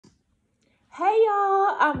Hey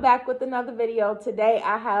y'all, I'm back with another video. Today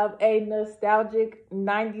I have a nostalgic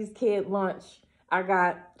 90s kid lunch. I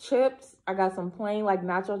got chips, I got some plain like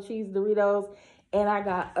nacho cheese Doritos, and I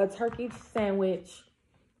got a turkey sandwich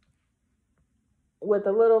with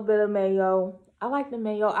a little bit of mayo. I like the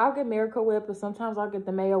mayo. I'll get Miracle Whip, but sometimes I'll get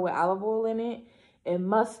the mayo with olive oil in it and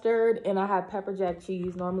mustard, and I have pepper jack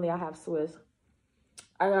cheese. Normally I have Swiss.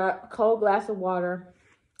 I got a cold glass of water.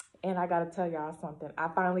 And I gotta tell y'all something. I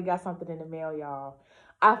finally got something in the mail, y'all.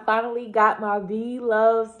 I finally got my V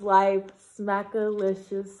Loves Life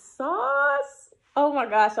Smackalicious sauce. Oh my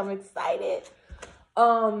gosh, I'm excited.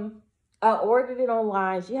 I ordered it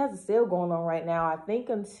online. She has a sale going on right now. I think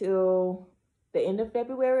until the end of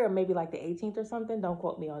February or maybe like the 18th or something. Don't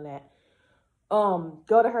quote me on that.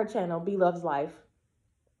 Go to her channel, V Loves Life.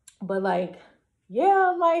 But like,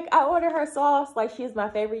 yeah, like I ordered her sauce. Like she's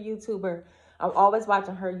my favorite YouTuber. I'm always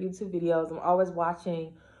watching her YouTube videos. I'm always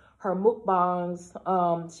watching her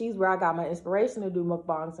mukbangs. She's where I got my inspiration to do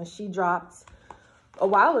mukbangs. And she dropped a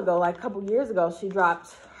while ago, like a couple years ago, she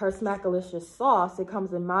dropped her Smackalicious sauce. It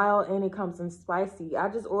comes in mild and it comes in spicy. I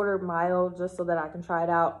just ordered mild just so that I can try it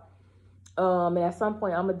out. And at some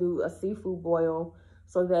point, I'm going to do a seafood boil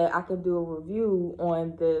so that I can do a review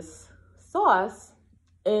on this sauce.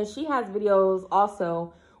 And she has videos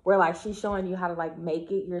also where like she's showing you how to like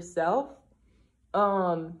make it yourself.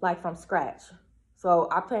 Like from scratch. So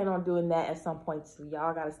I plan on doing that at some point too.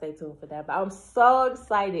 Y'all gotta stay tuned for that. But I'm so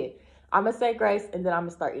excited. I'm gonna say grace and then I'm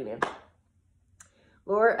gonna start eating.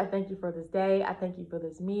 Lord, I thank you for this day. I thank you for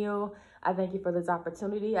this meal. I thank you for this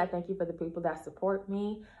opportunity. I thank you for the people that support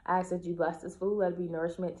me. I ask that you bless this food. Let it be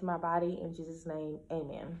nourishment to my body. In Jesus' name,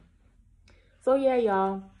 amen. So yeah,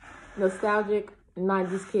 y'all. Nostalgic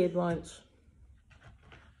 90s kid lunch.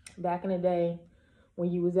 Back in the day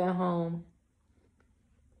when you was at home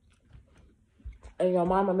and your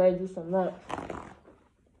mama made you some lunch.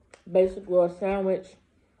 Basically a sandwich.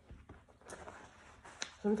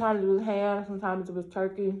 Sometimes it was ham, sometimes it was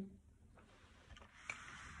turkey.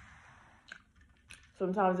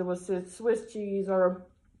 Sometimes it was Swiss cheese or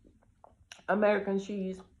American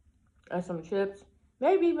cheese and some chips.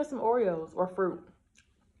 Maybe even some Oreos or fruit.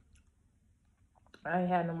 I ain't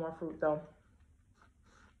had no more fruit though.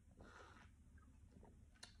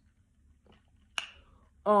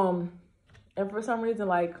 And for some reason,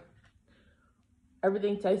 like,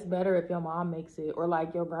 everything tastes better if your mom makes it, or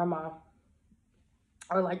like your grandma,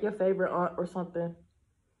 or like your favorite aunt or something.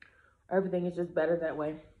 Everything is just better that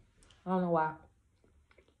way. I don't know why.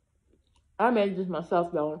 I made this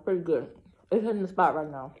myself though. It's pretty good. It's hitting the spot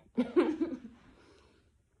right now.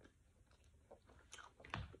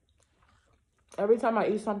 Every time I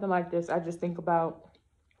eat something like this, I just think about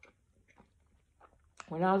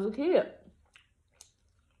when I was a kid.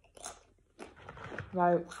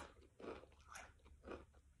 Like,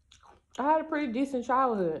 I had a pretty decent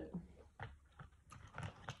childhood.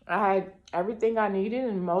 I had everything I needed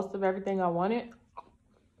and most of everything I wanted.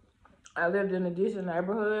 I lived in a decent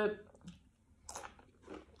neighborhood.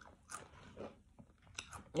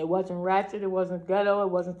 It wasn't ratchet, it wasn't ghetto, it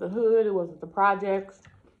wasn't the hood, it wasn't the projects.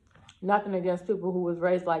 Nothing against people who was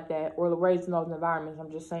raised like that or raised in those environments. I'm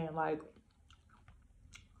just saying, like,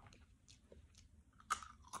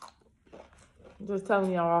 just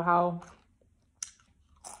telling y'all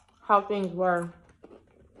how things were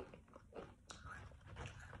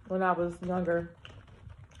when I was younger.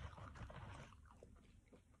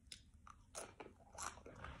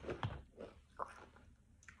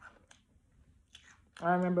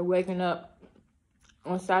 I remember waking up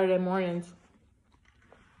on Saturday mornings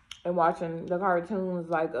and watching the cartoons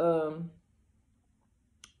like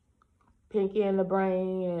Pinky and the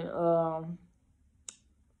Brain and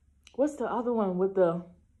what's the other one with the,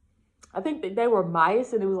 I think that they were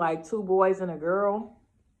mice and it was like two boys and a girl.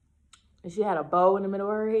 And she had a bow in the middle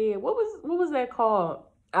of her head. What was that called?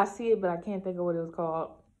 I see it, but I can't think of what it was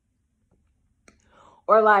called.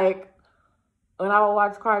 Or like, when I would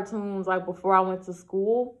watch cartoons like before I went to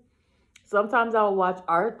school, sometimes I would watch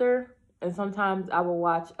Arthur and sometimes I would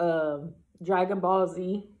watch Dragon Ball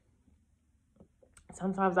Z.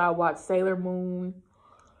 Sometimes I would watch Sailor Moon.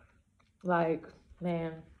 Like,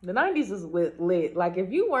 man, the 90s is lit. Like,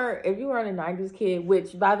 if you weren't a 90s kid,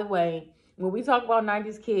 which, by the way, when we talk about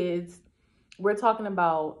 90s kids, we're talking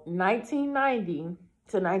about 1990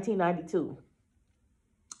 to 1992.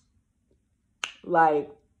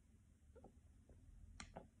 Like,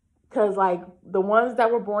 because, like, the ones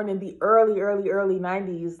that were born in the early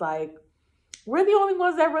 90s, like, we're the only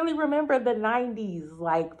ones that really remember the 90s,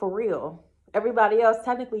 like, for real. Everybody else,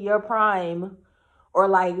 technically, your prime Or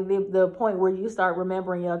like the point where you start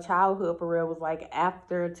remembering your childhood for real was like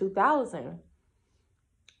after 2000.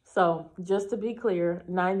 So just to be clear,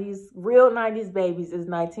 90s, real 90s babies is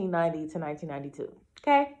 1990 to 1992.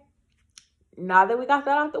 Okay? Now that we got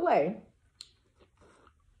that out the way,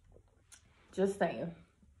 just saying.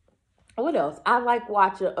 What else? I like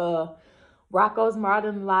watching Rocco's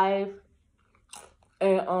Modern Life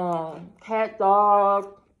and Cat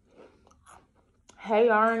Dog, Hey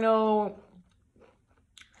Arnold,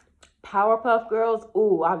 Powerpuff Girls.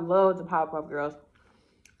 Ooh, I love the Powerpuff Girls.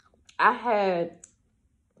 I had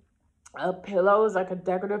a pillow, it was like a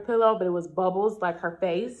decorative pillow, but it was Bubbles, like her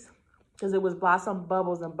face, because it was Blossom,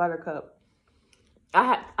 Bubbles, and Buttercup.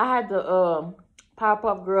 I had the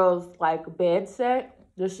Powerpuff Girls like bed set,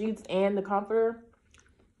 the sheets and the comforter.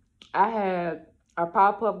 I had a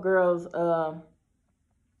Powerpuff Girls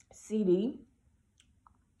CD.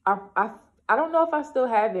 I don't know if I still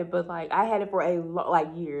have it, but like I had it for like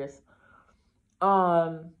years.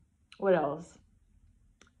 What else?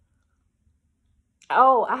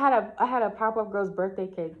 Oh, I had a Powerpuff Girls birthday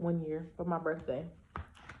cake one year for my birthday.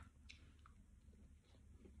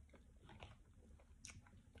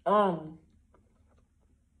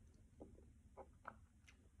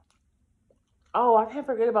 Oh, I can't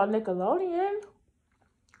forget about Nickelodeon.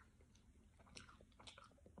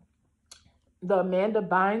 The Amanda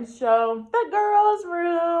Bynes show, The Girls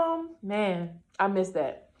Room. Man, I miss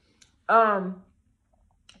that.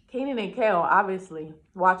 Kenan and Kel, obviously,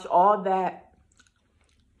 watch all that.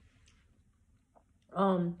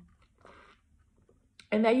 And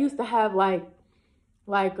they used to have like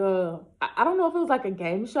I don't know if it was like a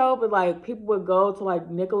game show, but like people would go to like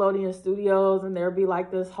Nickelodeon Studios and there'd be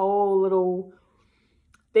like this whole little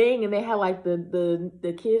thing, and they had like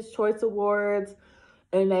the Kids Choice Awards,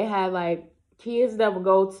 and they had like kids that would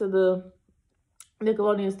go to the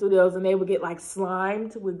Nickelodeon Studios and they would get like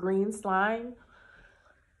slimed with green slime.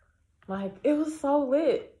 Like, it was so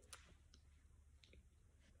lit.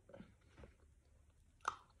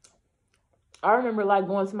 I remember like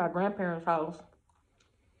going to my grandparents' house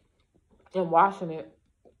and watching it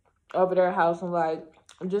over their house and like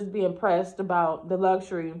just be impressed about the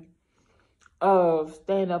luxury of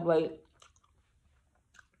staying up late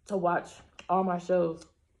to watch all my shows.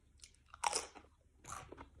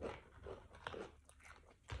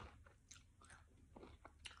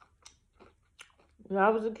 When I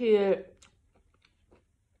was a kid,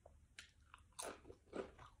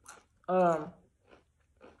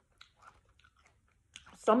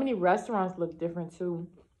 so many restaurants look different too.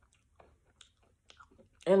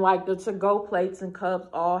 And like the to-go plates and cups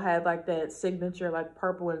all had like that signature like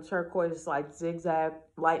purple and turquoise like zigzag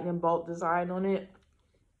lightning bolt design on it.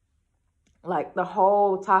 Like the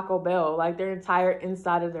whole Taco Bell, like their entire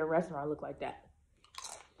inside of their restaurant looked like that.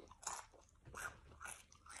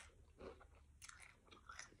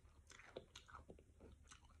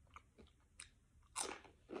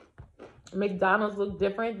 McDonald's look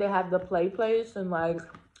different. They have the play place and like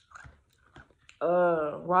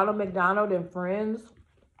Ronald McDonald and Friends,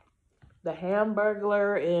 the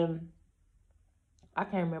Hamburglar, and I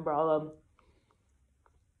can't remember all of them.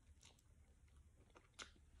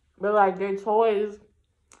 But like their toys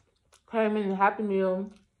came in Happy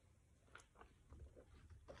Meal.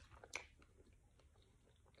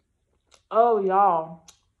 Oh y'all,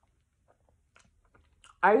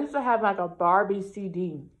 I used to have like a Barbie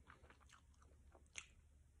CD.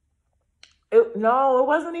 No, it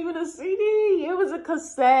wasn't even a CD. It was a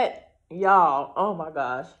cassette, y'all. Oh my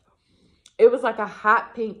gosh. It was like a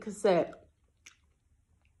hot pink cassette.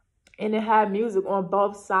 And it had music on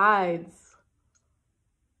both sides.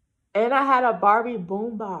 And I had a Barbie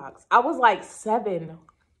boombox. I was like 7.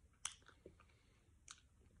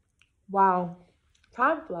 Wow.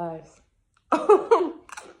 Time flies.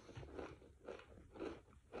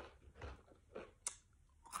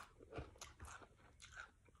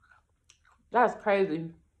 That's crazy.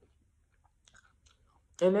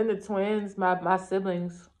 And then the twins, my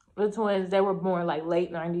siblings, the twins, they were born like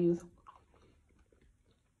late 90s.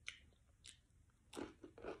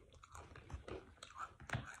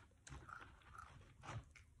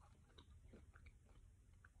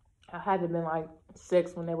 I had to have been like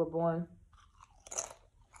 6 when they were born.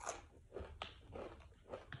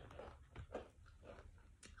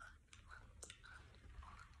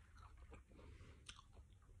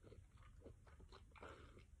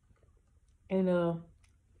 And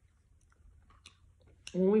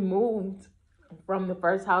when we moved from the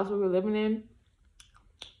first house we were living in,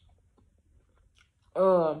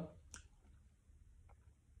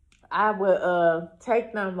 I would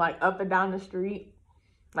take them like up and down the street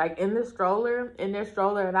Like in their stroller,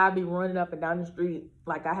 and I'd be running up and down the street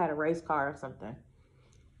like I had a race car or something.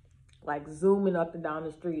 Like zooming up and down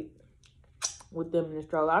the street with them in the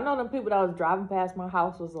stroller. I know them people that was driving past my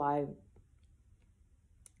house was like,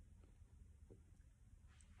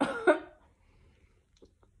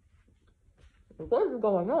 what is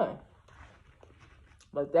going on?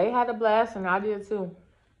 But they had a blast and I did too.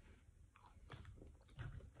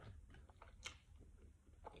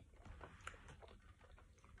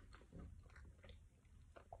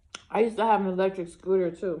 I used to have an electric scooter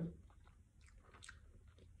too.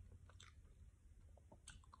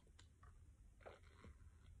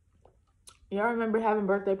 Y'all remember having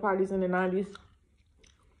birthday parties in the 90s?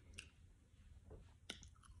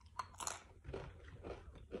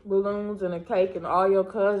 Balloons and a cake, and all your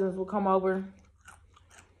cousins would come over.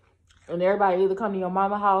 And everybody either come to your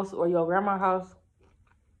mama's house or your grandma's house.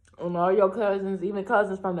 And all your cousins, even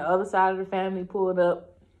cousins from the other side of the family, pulled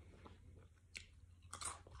up.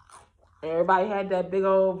 Everybody had that big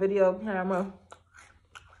old video camera.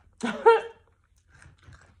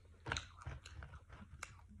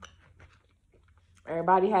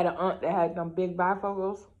 Everybody had an aunt that had them big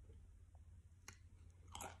bifocals.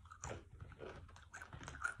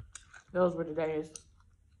 Those were the days.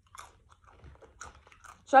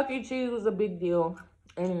 Chuck E. Cheese was a big deal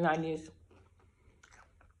in the 90s.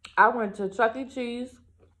 I went to Chuck E. Cheese.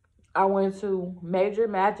 I went to Major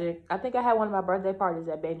Magic. I think I had one of my birthday parties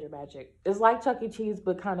at Major Magic. It's like Chuck E. Cheese,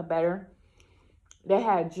 but kind of better. They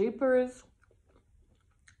had Jeepers.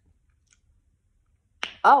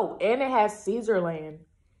 Oh, and it has Caesarland.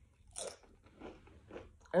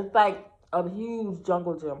 It's like a huge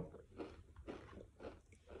jungle gym.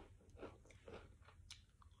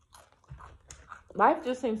 Life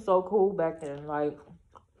just seemed so cool back then. Like,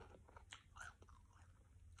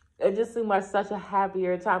 it just seemed like such a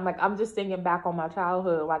happier time. Like, I'm just thinking back on my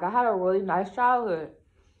childhood. Like, I had a really nice childhood.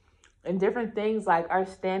 And different things, like, are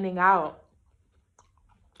standing out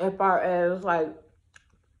as far as, like,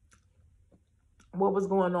 what was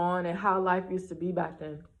going on and how life used to be back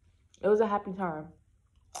then. It was a happy time.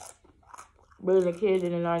 Being a kid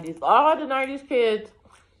in the 90s. All the 90s kids,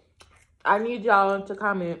 I need y'all to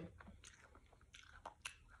comment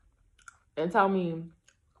and tell me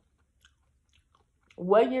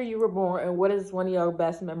what year you were born and what is one of your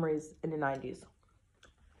best memories in the 90s.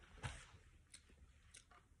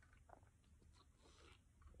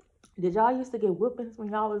 Did y'all used to get whoopings when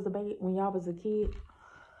y'all was a baby, when y'all was a kid?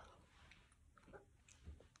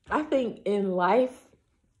 I think in life,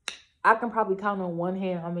 I can probably count on one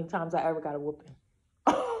hand how many times I ever got a whooping.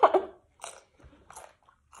 I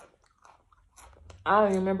don't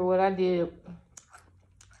even remember what I did,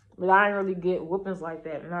 but I didn't really get whoopings like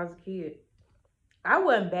that when I was a kid. I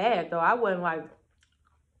wasn't bad, though. I wasn't, like,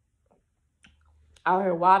 out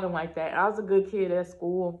here wilding like that. I was a good kid at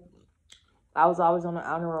school. I was always on the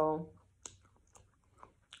honor roll.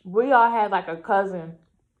 We all had, like, a cousin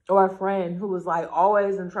or a friend who was, like,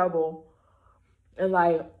 always in trouble. And,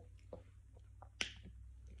 like,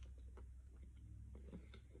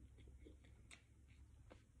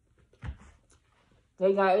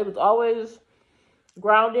 it was always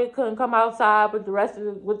grounded, couldn't come outside with the rest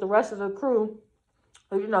of the crew.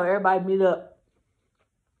 So, you know, everybody meet up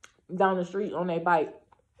down the street on their bike.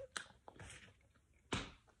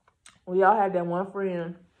 We all had that one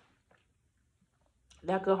friend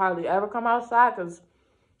that could hardly ever come outside because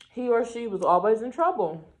he or she was always in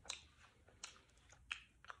trouble.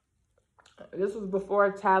 This was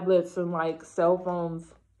before tablets and, like, cell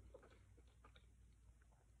phones.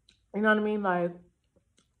 You know what I mean? Like,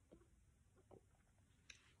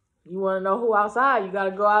 you want to know who outside, you got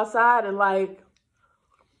to go outside and, like,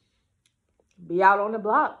 be out on the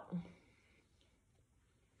block.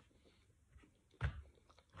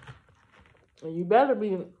 And you better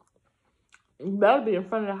be in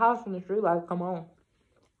front of the house when the street lights come on.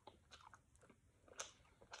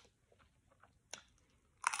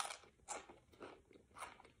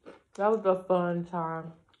 That was a fun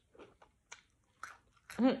time.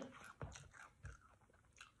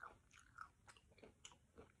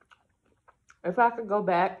 If I could go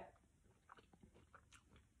back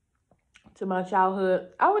to my childhood,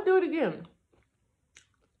 I would do it again.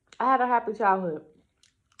 I had a happy childhood.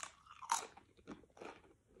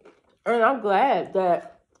 And I'm glad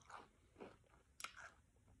that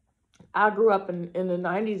I grew up in the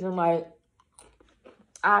 90s and, like,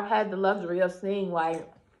 I've had the luxury of seeing, like,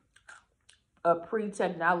 a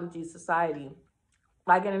pre-technology society.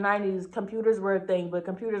 Like, in the 90s, computers were a thing, but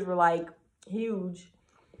computers were, like, huge.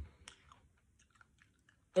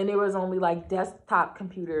 And there was only, like, desktop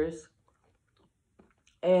computers.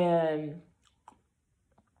 And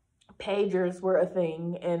pagers were a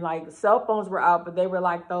thing, and like cell phones were out, but they were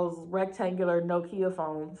like those rectangular Nokia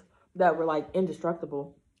phones that were like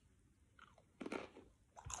indestructible.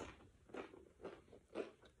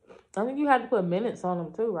 I think you had to put minutes on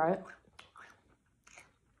them too, right?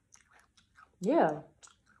 Yeah.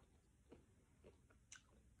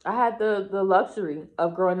 I had the luxury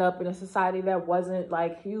of growing up in a society that wasn't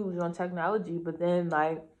like huge on technology, but then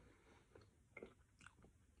like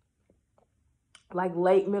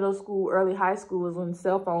late middle school, early high school was when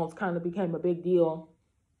cell phones kind of became a big deal.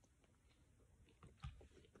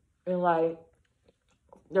 And like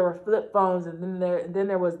there were flip phones, and then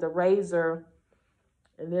there was the Razor,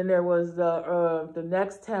 and then there was the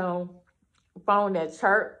Nextel phone that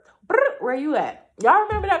chirped. Where you at? Y'all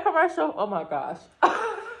remember that commercial? Oh my gosh.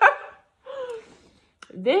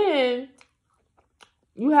 Then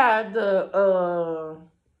you had the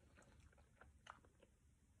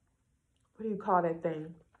what do you call that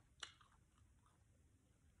thing?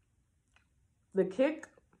 The Kick?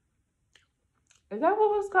 Is that what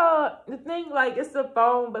it was called? The thing, like, it's the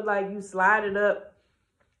phone, but like you slide it up.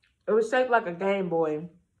 It was shaped like a Game Boy.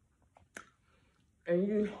 And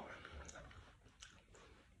you,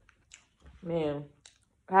 man,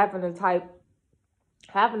 having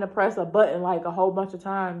to press a button like a whole bunch of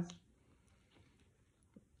times.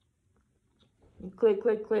 Click,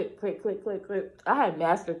 click, click, click, click, click, click. I had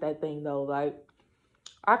mastered that thing though. Like,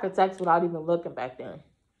 I could text without even looking back then.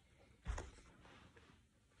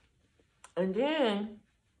 And then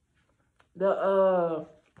the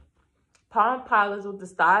Palm Pilots with the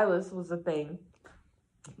stylus was a thing.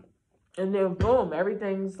 And then boom,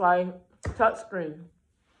 everything's like touchscreen.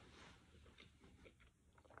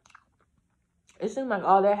 It seemed like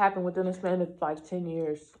all that happened within a span of like 10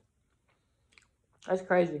 years. That's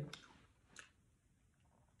crazy.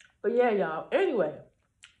 But yeah, y'all. Anyway,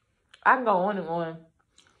 I can go on and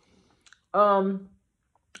on.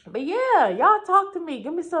 But yeah, y'all talk to me.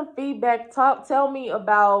 Give me some feedback. Tell me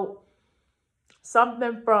about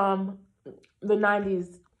something from the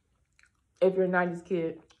 90s, if you're a 90s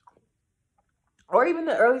kid. Or even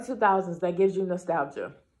the early 2000s that gives you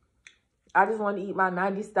nostalgia. I just want to eat my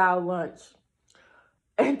 90s style lunch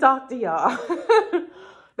and talk to y'all.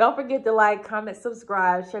 Don't forget to like, comment,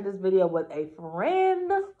 subscribe, share this video with a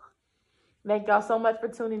friend. Thank y'all so much for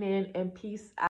tuning in, and peace out.